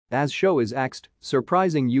As show is axed,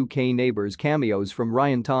 surprising UK Neighbours cameos from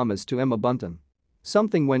Ryan Thomas to Emma Bunton.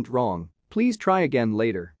 Something went wrong, please try again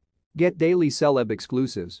later. Get daily celeb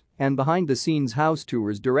exclusives and behind-the-scenes house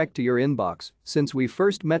tours direct to your inbox. Since we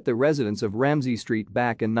first met the residents of Ramsay Street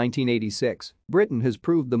back in 1986, Britain has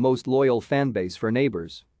proved the most loyal fanbase for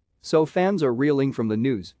Neighbours. So fans are reeling from the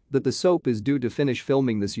news that the soap is due to finish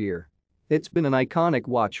filming this year. It's been an iconic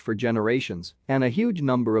watch for generations, and a huge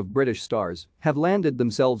number of British stars have landed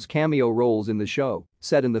themselves cameo roles in the show,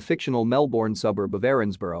 set in the fictional Melbourne suburb of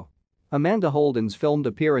Erinsborough. Amanda Holden's filmed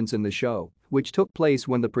appearance in the show, which took place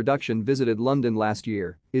when the production visited London last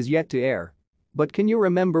year, is yet to air. But can you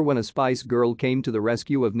remember when a Spice Girl came to the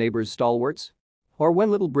rescue of Neighbours stalwarts? Or when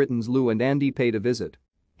Little Britain's Lou and Andy paid a visit?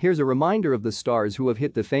 Here's a reminder of the stars who have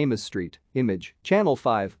hit the famous street. Image, Channel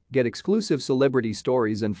 5, get exclusive celebrity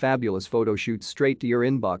stories and fabulous photo shoots straight to your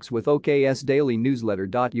inbox with OK's daily newsletter.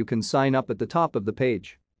 You can sign up at the top of the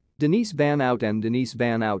page. Denise Van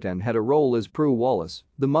Outen had a role as Prue Wallace,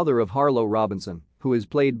 the mother of Harlow Robinson, who is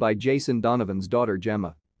played by Jason Donovan's daughter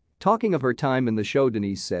Gemma. Talking of her time in the show,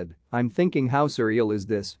 Denise said, "I'm thinking how surreal is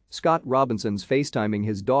this, Scott Robinson's FaceTiming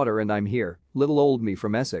his daughter and I'm here, little old me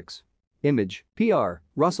from Essex." Image, PR,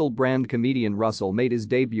 Russell Brand. Comedian Russell made his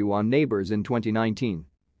debut on Neighbours in 2019.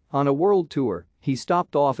 On a world tour, he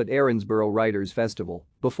stopped off at Erinsborough Writers' Festival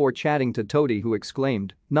before chatting to Toadie, who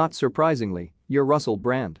exclaimed, "Not surprisingly, you're Russell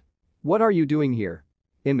Brand. What are you doing here?"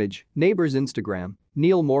 Image, Neighbours Instagram,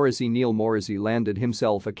 Neil Morrissey landed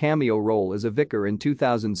himself a cameo role as a vicar in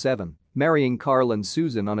 2007, marrying Carl and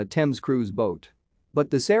Susan on a Thames cruise boat.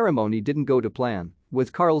 But the ceremony didn't go to plan,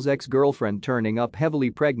 with Carl's ex-girlfriend turning up heavily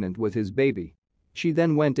pregnant with his baby. She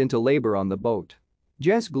then went into labor on the boat.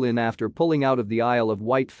 Jess Glynne. After pulling out of the Isle of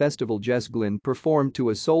Wight festival, Jess Glynne performed to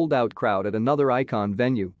a sold-out crowd at another icon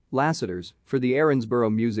venue, Lassiter's, for the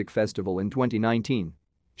Erinsborough Music Festival in 2019.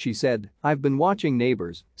 She said, "I've been watching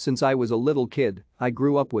Neighbours since I was a little kid, I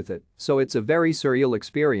grew up with it, so it's a very surreal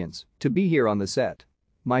experience to be here on the set.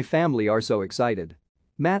 My family are so excited."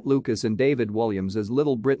 Matt Lucas and David Williams as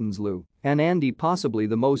Little Britain's Lou and Andy. Possibly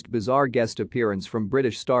the most bizarre guest appearance from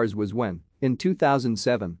British stars was when, in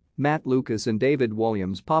 2007, Matt Lucas and David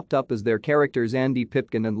Williams popped up as their characters Andy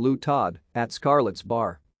Pipkin and Lou Todd at Scarlett's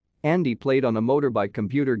Bar. Andy played on a motorbike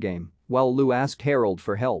computer game, while Lou asked Harold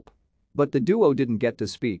for help. But the duo didn't get to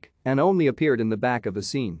speak and only appeared in the back of a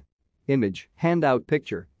scene. Image, handout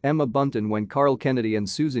picture, Emma Bunton. When Carl Kennedy and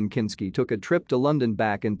Susan Kinski took a trip to London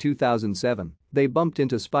back in 2007, they bumped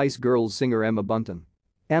into Spice Girls singer Emma Bunton.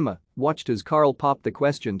 Emma watched as Carl popped the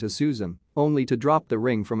question to Susan, only to drop the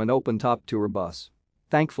ring from an open-top tour bus.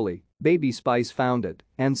 Thankfully, Baby Spice found it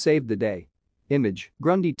and saved the day. Image,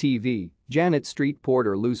 Grundy TV, Janet Street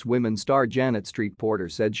Porter. Loose Women star Janet Street Porter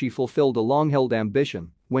said she fulfilled a long-held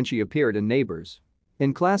ambition when she appeared in Neighbours.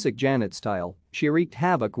 In classic Janet style, she wreaked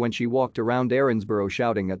havoc when she walked around Erinsborough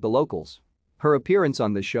shouting at the locals. Her appearance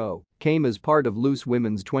on the show came as part of Loose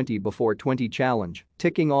Women's 20 Before 20 challenge,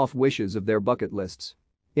 ticking off wishes of their bucket lists.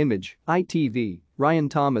 Image, ITV, Ryan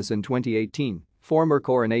Thomas. In 2018, former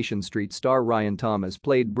Coronation Street star Ryan Thomas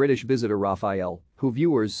played British visitor Raphael, who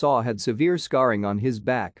viewers saw had severe scarring on his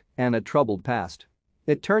back and a troubled past.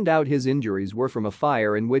 It turned out his injuries were from a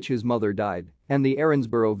fire in which his mother died, and the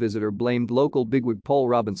Erinsborough visitor blamed local bigwig Paul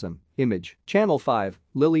Robinson. Image, Channel 5,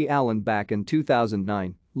 Lily Allen. Back in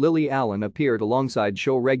 2009, Lily Allen appeared alongside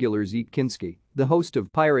show regular Zeke Kinski, the host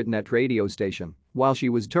of Pirate Net radio station, while she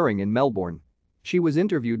was touring in Melbourne. She was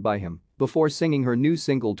interviewed by him before singing her new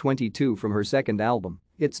single 22 from her second album,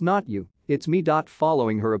 It's Not You, It's Me.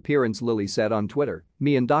 Following her appearance, Lily said on Twitter,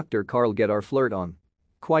 "Me and Dr. Carl get our flirt on.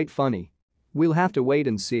 Quite funny. We'll have to wait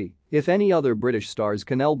and see if any other British stars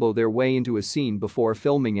can elbow their way into a scene before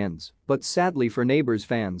filming ends." But sadly for Neighbours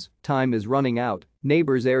fans, time is running out.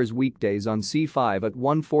 Neighbours airs weekdays on C5 at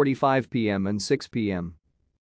 1:45 p.m. and 6 p.m.